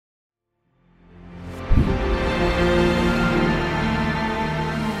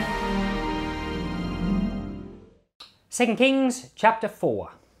2 Kings chapter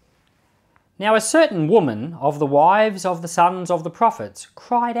 4. Now a certain woman of the wives of the sons of the prophets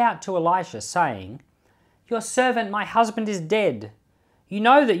cried out to Elisha, saying, Your servant, my husband, is dead. You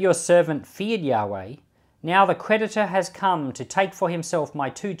know that your servant feared Yahweh. Now the creditor has come to take for himself my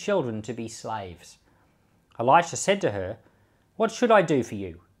 2 children to be slaves. Elisha said to her, What should I do for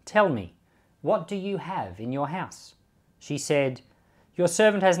you? Tell me, what do you have in your house? She said, Your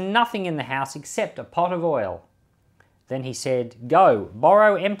servant has nothing in the house except a pot of oil. Then he said, Go,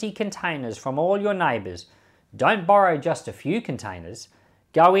 borrow empty containers from all your neighbours. Don't borrow just a few containers.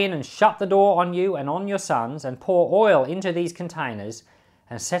 Go in and shut the door on you and on your sons, and pour oil into these containers,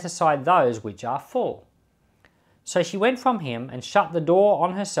 and set aside those which are full. So she went from him and shut the door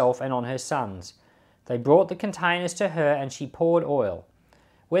on herself and on her sons. They brought the containers to her, and she poured oil.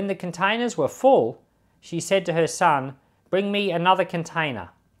 When the containers were full, she said to her son, Bring me another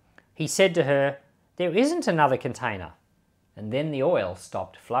container. He said to her, There isn't another container. And then the oil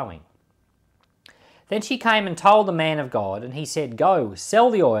stopped flowing. Then she came and told the man of God, and he said, Go, sell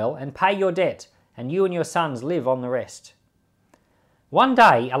the oil and pay your debt, and you and your sons live on the rest. One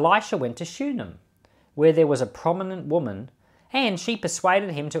day Elisha went to Shunem, where there was a prominent woman, and she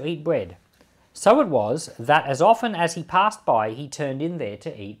persuaded him to eat bread. So it was that as often as he passed by, he turned in there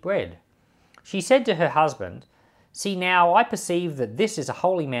to eat bread. She said to her husband, See now, I perceive that this is a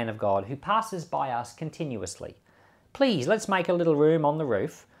holy man of God who passes by us continuously. Please, let's make a little room on the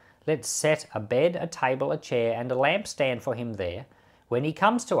roof. Let's set a bed, a table, a chair, and a lampstand for him there. When he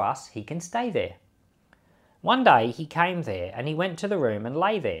comes to us, he can stay there. One day he came there, and he went to the room and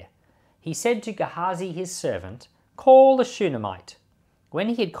lay there. He said to Gehazi his servant, Call the Shunammite. When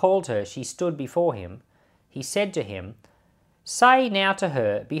he had called her, she stood before him. He said to him, Say now to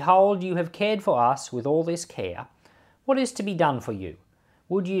her, Behold, you have cared for us with all this care. What is to be done for you?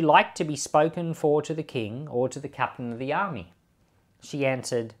 Would you like to be spoken for to the king or to the captain of the army? She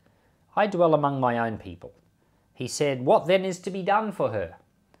answered, I dwell among my own people. He said, What then is to be done for her?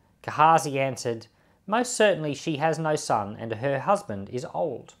 Gehazi answered, Most certainly she has no son, and her husband is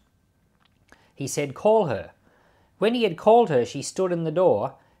old. He said, Call her. When he had called her, she stood in the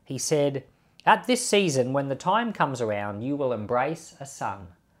door. He said, At this season, when the time comes around, you will embrace a son.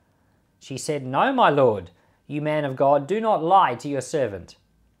 She said, No, my lord, you man of God, do not lie to your servant.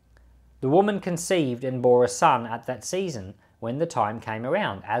 The woman conceived and bore a son at that season, when the time came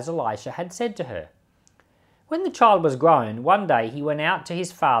around, as Elisha had said to her. When the child was grown, one day he went out to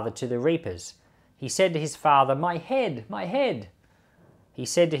his father to the reapers. He said to his father, My head, my head. He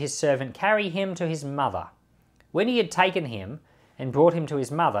said to his servant, Carry him to his mother. When he had taken him and brought him to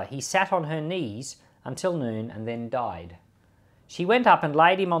his mother, he sat on her knees until noon and then died. She went up and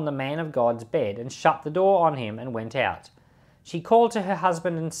laid him on the man of God's bed and shut the door on him and went out. She called to her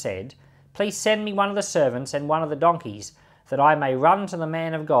husband and said, Please send me one of the servants and one of the donkeys, that I may run to the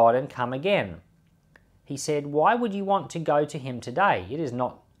man of God and come again. He said, Why would you want to go to him today? It is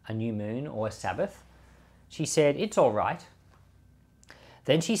not a new moon or a Sabbath. She said, It's all right.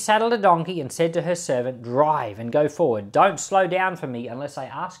 Then she saddled a donkey and said to her servant, Drive and go forward. Don't slow down for me unless I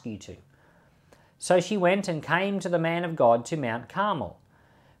ask you to. So she went and came to the man of God to Mount Carmel.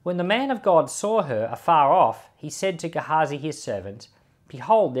 When the man of God saw her afar off, he said to Gehazi his servant,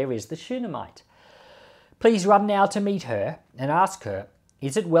 Behold, there is the Shunammite. Please run now to meet her and ask her,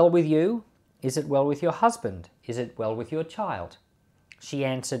 Is it well with you? Is it well with your husband? Is it well with your child? She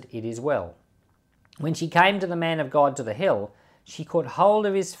answered, It is well. When she came to the man of God to the hill, she caught hold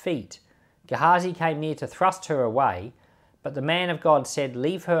of his feet. Gehazi came near to thrust her away, but the man of God said,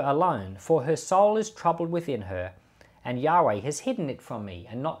 Leave her alone, for her soul is troubled within her, and Yahweh has hidden it from me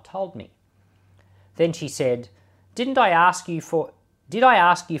and not told me. Then she said, Did I ask you for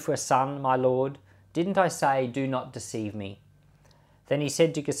a son, my lord? Didn't I say, Do not deceive me? Then he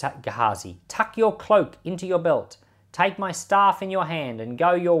said to Gehazi, Tuck your cloak into your belt, take my staff in your hand, and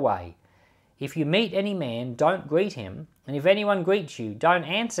go your way. If you meet any man, don't greet him, and if anyone greets you, don't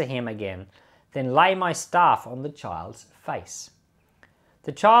answer him again. Then lay my staff on the child's face.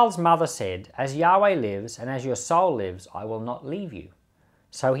 The child's mother said, As Yahweh lives, and as your soul lives, I will not leave you.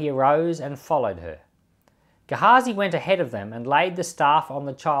 So he arose and followed her. Gehazi went ahead of them and laid the staff on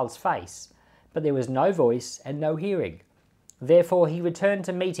the child's face, but there was no voice and no hearing. Therefore he returned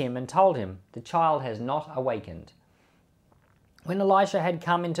to meet him and told him, The child has not awakened. When Elisha had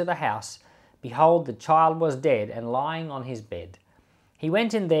come into the house, behold, the child was dead and lying on his bed. He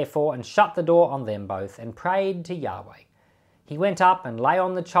went in therefore and shut the door on them both and prayed to Yahweh. He went up and lay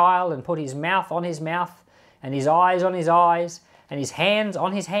on the child and put his mouth on his mouth and his eyes on his eyes and his hands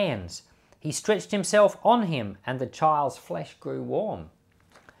on his hands. He stretched himself on him, and the child's flesh grew warm.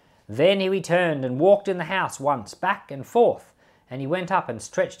 Then he returned and walked in the house once, back and forth, and he went up and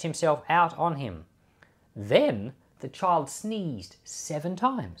stretched himself out on him. Then the child sneezed 7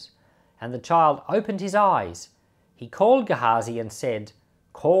 times, and the child opened his eyes. He called Gehazi and said,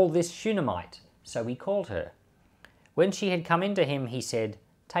 "Call this Shunammite." So he called her. When she had come into him, he said,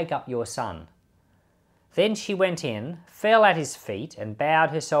 "Take up your son." Then she went in, fell at his feet, and bowed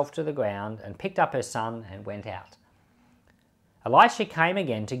herself to the ground, and picked up her son and went out. Elisha came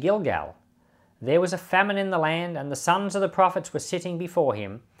again to Gilgal. There was a famine in the land, and the sons of the prophets were sitting before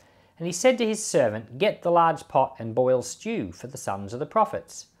him. And he said to his servant, "Get the large pot and boil stew for the sons of the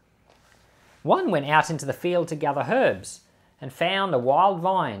prophets." One went out into the field to gather herbs, and found a wild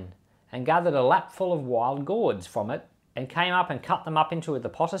vine, and gathered a lapful of wild gourds from it, and came up and cut them up into the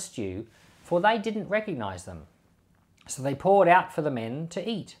pot of stew, for they didn't recognize them. So they poured out for the men to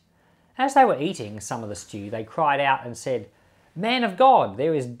eat. As they were eating some of the stew, they cried out and said, "Man of God,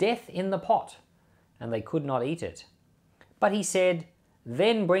 there is death in the pot," and they could not eat it. But he said,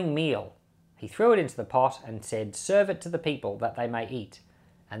 "Then bring meal." He threw it into the pot and said, "Serve it to the people that they may eat,"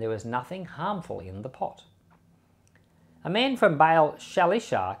 and there was nothing harmful in the pot. A man from Baal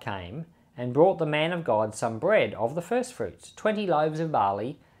Shalisha came and brought the man of God some bread of the firstfruits, 20 loaves of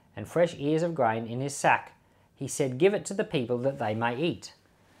barley, and fresh ears of grain in his sack. He said, "Give it to the people that they may eat."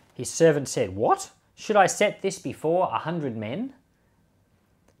 His servant said, "What? Should I set this before 100 men?"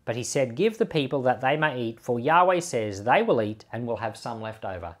 But he said, "Give the people that they may eat, for Yahweh says they will eat and will have some left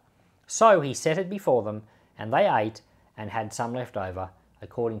over." So he set it before them, and they ate and had some left over,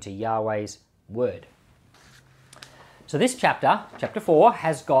 according to Yahweh's word. So this chapter, chapter 4,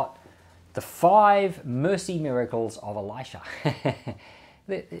 has got the 5 mercy miracles of Elisha.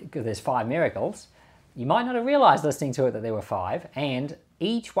 Because there's 5 miracles. You might not have realized listening to it that there were 5, and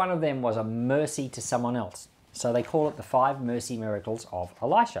each one of them was a mercy to someone else. So they call it the 5 mercy miracles of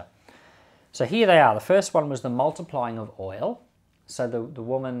Elisha. So here they are. The first one was the multiplying of oil. So the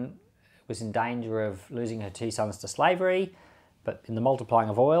woman was in danger of losing her 2 sons to slavery, but in the multiplying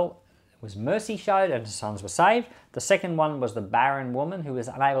of oil, it was mercy showed and her sons were saved. The second one was the barren woman who was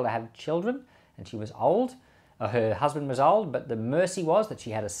unable to have children, and she was old. Her husband was old, but the mercy was that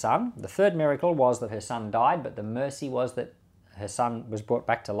she had a son. The third miracle was that her son died, but the mercy was that her son was brought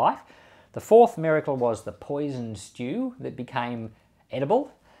back to life. The fourth miracle was the poisoned stew that became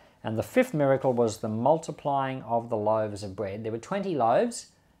edible. And the fifth miracle was the multiplying of the loaves of bread. There were 20 loaves,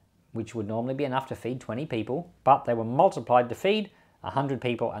 which would normally be enough to feed 20 people, but they were multiplied to feed 100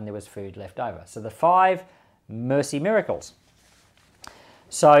 people, and there was food left over. So the 5 mercy miracles.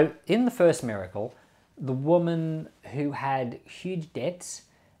 So in the first miracle, the woman who had huge debts,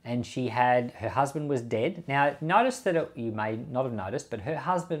 and her husband was dead. Now notice that you may not have noticed, but her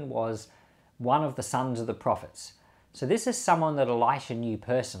husband was one of the sons of the prophets. So this is someone that Elisha knew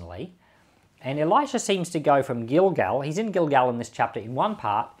personally. And Elisha seems to go from Gilgal. He's in Gilgal in this chapter. In one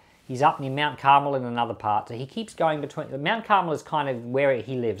part, he's up near Mount Carmel in another part. So he keeps going between. Mount Carmel is kind of where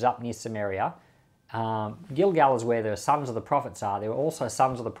he lives, up near Samaria. Gilgal is where the sons of the prophets are. There were also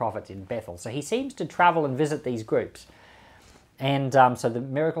sons of the prophets in Bethel. So he seems to travel and visit these groups. And so the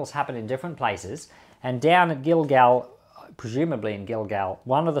miracles happen in different places. And down at Gilgal, presumably in Gilgal,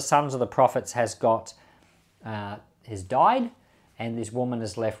 one of the sons of the prophets has died, and this woman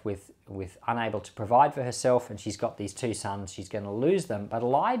is left with unable to provide for herself, and she's got these 2 sons. She's going to lose them. But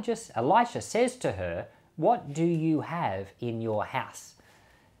Elisha says to her, "What do you have in your house?"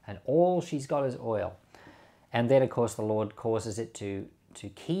 And all she's got is oil. And then, of course, the Lord causes it to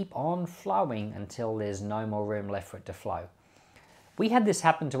keep on flowing until there's no more room left for it to flow. We had this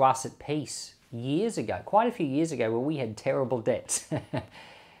happen to us at Peace years ago, quite a few years ago, where we had terrible debts.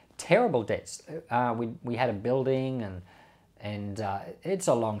 Terrible debts. We had a building, and it's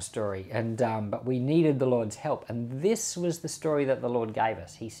a long story, but we needed the Lord's help. And this was the story that the Lord gave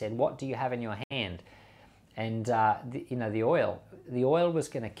us. He said, "What do you have in your hand?" And the oil. The oil was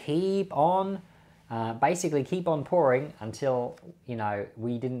going to keep on, basically keep on pouring until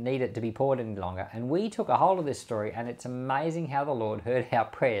we didn't need it to be poured any longer. And we took a hold of this story, and it's amazing how the Lord heard our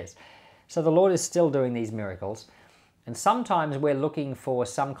prayers. So the Lord is still doing these miracles. And sometimes we're looking for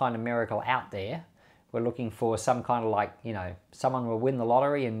some kind of miracle out there. We're looking for some kind of someone will win the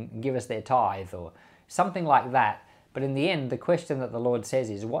lottery and give us their tithe or something like that. But in the end, the question that the Lord says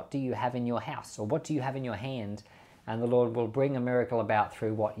is, what do you have in your house, or what do you have in your hand? And the Lord will bring a miracle about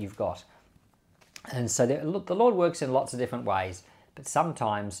through what you've got. And so the Lord works in lots of different ways, but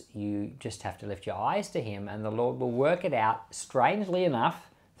sometimes you just have to lift your eyes to Him, and the Lord will work it out, strangely enough,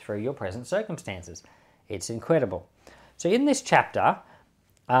 through your present circumstances. It's incredible. So in this chapter,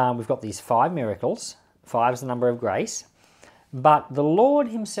 we've got these 5 miracles. 5 is the number of grace. But the Lord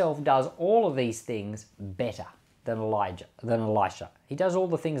himself does all of these things better than Elisha. He does all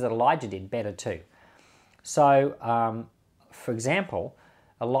the things that Elijah did better too. So, for example,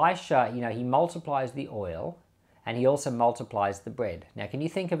 Elisha, he multiplies the oil and he also multiplies the bread. Now, can you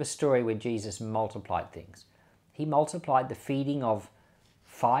think of a story where Jesus multiplied things? He multiplied the feeding of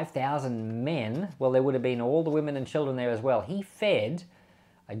 5,000 men. Well, there would have been all the women and children there as well. He fed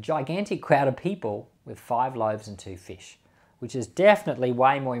a gigantic crowd of people with 5 loaves and 2 fish, which is definitely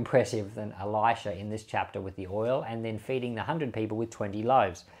way more impressive than Elisha in this chapter with the oil and then feeding the 100 people with 20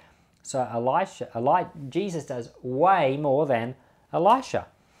 loaves. So Jesus does way more than Elisha.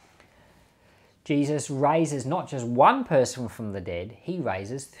 Jesus raises not just one person from the dead, he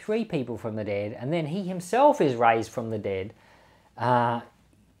raises 3 people from the dead, and then he himself is raised from the dead.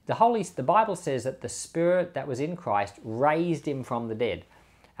 The Bible says that the Spirit that was in Christ raised him from the dead.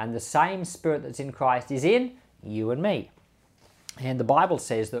 And the same Spirit that's in Christ is in you and me. And the Bible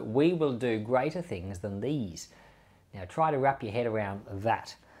says that we will do greater things than these. Now try to wrap your head around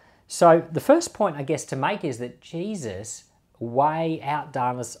that. So the first point, I guess, to make is that Jesus way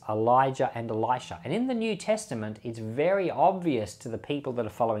outdoes Elijah and Elisha. And in the New Testament, it's very obvious to the people that are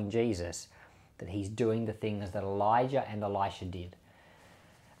following Jesus that he's doing the things that Elijah and Elisha did.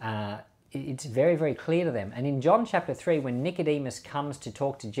 It's very, very clear to them. And in John chapter 3, when Nicodemus comes to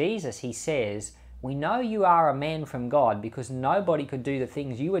talk to Jesus, he says, "We know you are a man from God because nobody could do the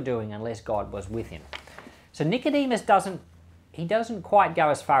things you were doing unless God was with him." So Nicodemus doesn't quite go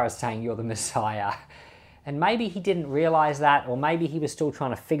as far as saying you're the Messiah. And maybe he didn't realize that, or maybe he was still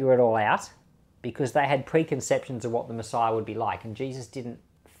trying to figure it all out because they had preconceptions of what the Messiah would be like, and Jesus didn't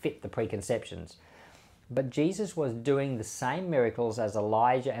fit the preconceptions. But Jesus was doing the same miracles as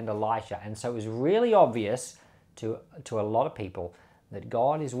Elijah and Elisha, and so it was really obvious to a lot of people that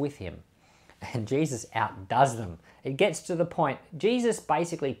God is with him, and Jesus outdoes them. It gets to the point, Jesus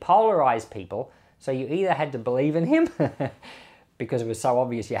basically polarized people, so you either had to believe in him because it was so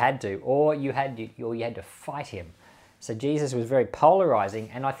obvious you had to, or you had to fight him. So Jesus was very polarizing,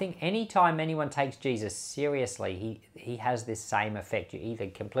 and I think anytime anyone takes Jesus seriously, he has this same effect. You either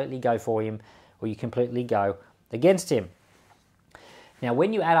completely go for him or you completely go against him. Now,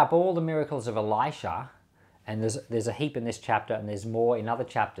 when you add up all the miracles of Elisha, and there's a heap in this chapter and there's more in other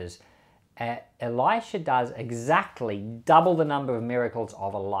chapters, Elisha does exactly double the number of miracles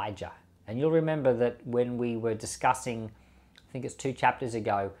of Elijah. And you'll remember that when we were discussing, I think it's 2 chapters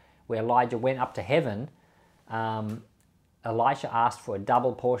ago, where Elijah went up to heaven, Elisha asked for a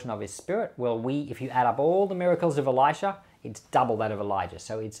double portion of his spirit. Well, if you add up all the miracles of Elisha, it's double that of Elijah.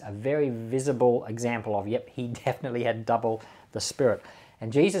 So it's a very visible example of, yep, he definitely had double the Spirit.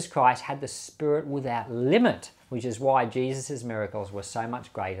 And Jesus Christ had the Spirit without limit, which is why Jesus' miracles were so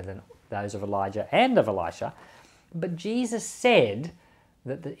much greater than those of Elijah and of Elisha. But Jesus said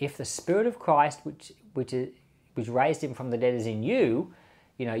that if the Spirit of Christ, which raised him from the dead, is in you,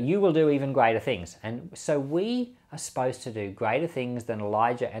 you will do even greater things. And so we are supposed to do greater things than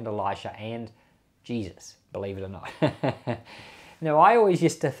Elijah and Elisha and Jesus, believe it or not. Now, I always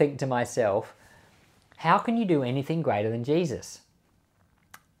used to think to myself, how can you do anything greater than Jesus?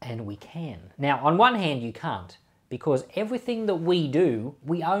 And we can. Now, on one hand, you can't, because everything that we do,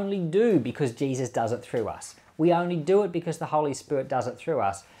 we only do because Jesus does it through us. We only do it because the Holy Spirit does it through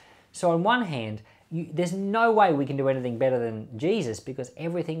us. So on one hand, there's no way we can do anything better than Jesus because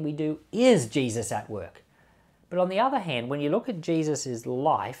everything we do is Jesus at work. But on the other hand, when you look at Jesus'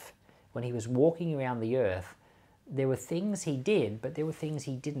 life, when he was walking around the earth, there were things he did, but there were things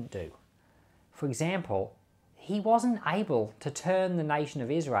he didn't do. For example, he wasn't able to turn the nation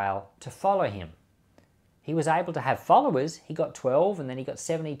of Israel to follow him. He was able to have followers. He got 12 and then he got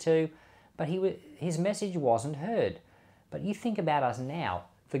 72, but his message wasn't heard. But you think about us now,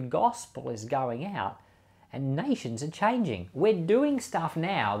 the gospel is going out and nations are changing. We're doing stuff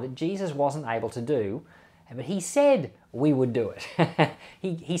now that Jesus wasn't able to do, but he said we would do it.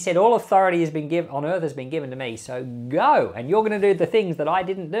 He said, all authority has been given on earth has been given to me, so go, and you're going to do the things that I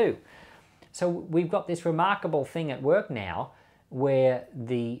didn't do. So we've got this remarkable thing at work now where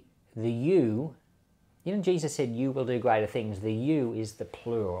the you, Jesus said you will do greater things. The you is the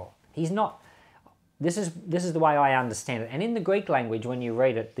plural. He's not, this is the way I understand it. And in the Greek language, when you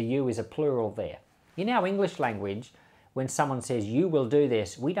read it, the you is a plural there. In our English language, when someone says you will do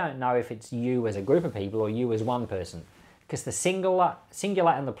this, we don't know if it's you as a group of people or you as one person, because the singular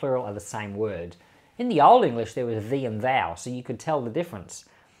and the plural are the same word. In the Old English, there was thee and thou, so you could tell the difference.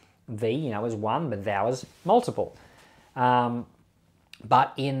 Thee, is one, but thou is multiple.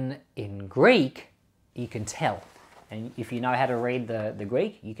 But in Greek, you can tell. And if you know how to read the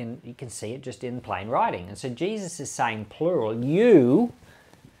Greek, you can see it just in plain writing. And so Jesus is saying, plural, you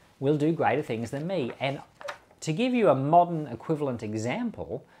will do greater things than me. And to give you a modern equivalent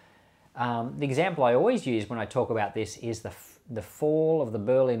example, the example I always use when I talk about this is the fall of the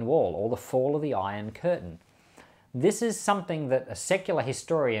Berlin Wall, or the fall of the Iron Curtain. This is something that a secular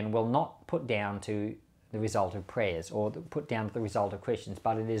historian will not put down to the result of prayers, or put down to the result of Christians,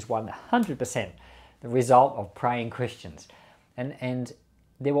 but it is 100% the result of praying Christians. And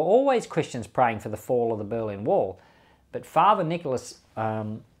there were always Christians praying for the fall of the Berlin Wall, but Father Nicholas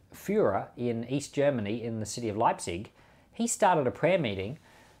Führer in East Germany, in the city of Leipzig, he started a prayer meeting,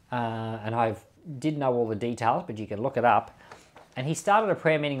 and I didn't know all the details, but you can look it up, and he started a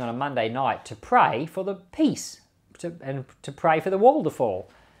prayer meeting on a Monday night to pray for the peace, and to pray for the wall to fall.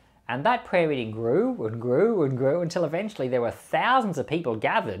 And that prayer meeting grew and grew and grew until eventually there were thousands of people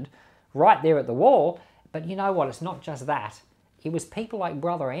gathered right there at the wall. But you know what? It's not just that. It was people like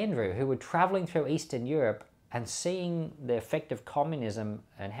Brother Andrew who were traveling through Eastern Europe and seeing the effect of communism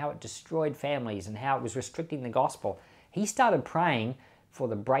and how it destroyed families and how it was restricting the gospel. He started praying for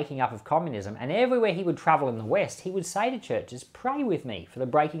the breaking up of communism. And everywhere he would travel in the West, he would say to churches, pray with me for the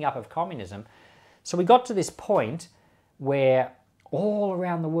breaking up of communism. So we got to this point where all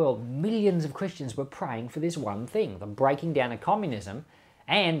around the world, millions of Christians were praying for this one thing, the breaking down of communism.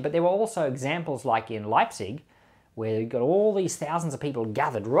 But there were also examples like in Leipzig, where you got all these thousands of people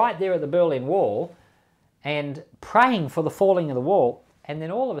gathered right there at the Berlin Wall and praying for the falling of the wall. And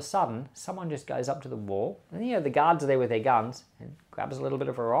then all of a sudden, someone just goes up to the wall, and the guards are there with their guns, and grabs a little bit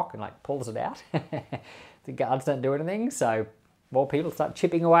of a rock and pulls it out. The guards don't do anything, so more people start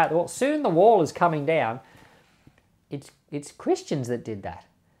chipping away at the wall. Soon the wall is coming down. It's Christians that did that.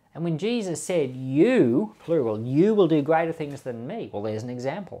 And when Jesus said, you, plural, you will do greater things than me, well, there's an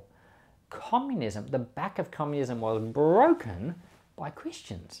example. Communism, the back of communism was broken by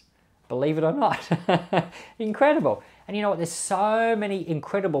Christians. Believe it or not. Incredible. And you know what? There's so many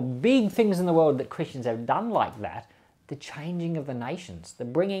incredible big things in the world that Christians have done like that. The changing of the nations, the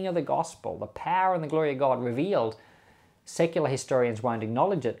bringing of the gospel, the power and the glory of God revealed. Secular historians won't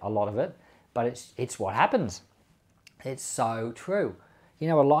acknowledge it, a lot of it, but it's what happens. It's so true. You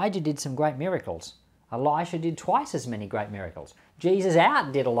know, Elijah did some great miracles. Elisha did twice as many great miracles. Jesus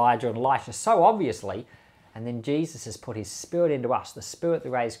outdid Elijah and Elisha so obviously, and then Jesus has put his Spirit into us, the Spirit that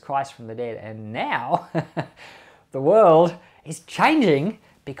raised Christ from the dead, and now the world is changing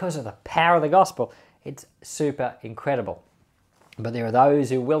because of the power of the gospel. It's super incredible. But there are those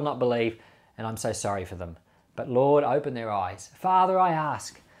who will not believe, and I'm so sorry for them. But Lord, open their eyes. Father, I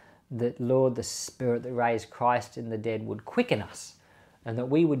ask that, Lord, the Spirit that raised Christ in the dead would quicken us, and that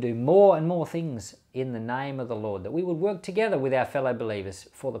we would do more and more things in the name of the Lord, that we would work together with our fellow believers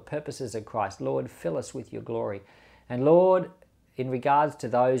for the purposes of Christ. Lord, fill us with your glory. And Lord, in regards to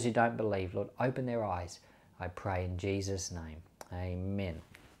those who don't believe, Lord, open their eyes. I pray in Jesus' name. Amen.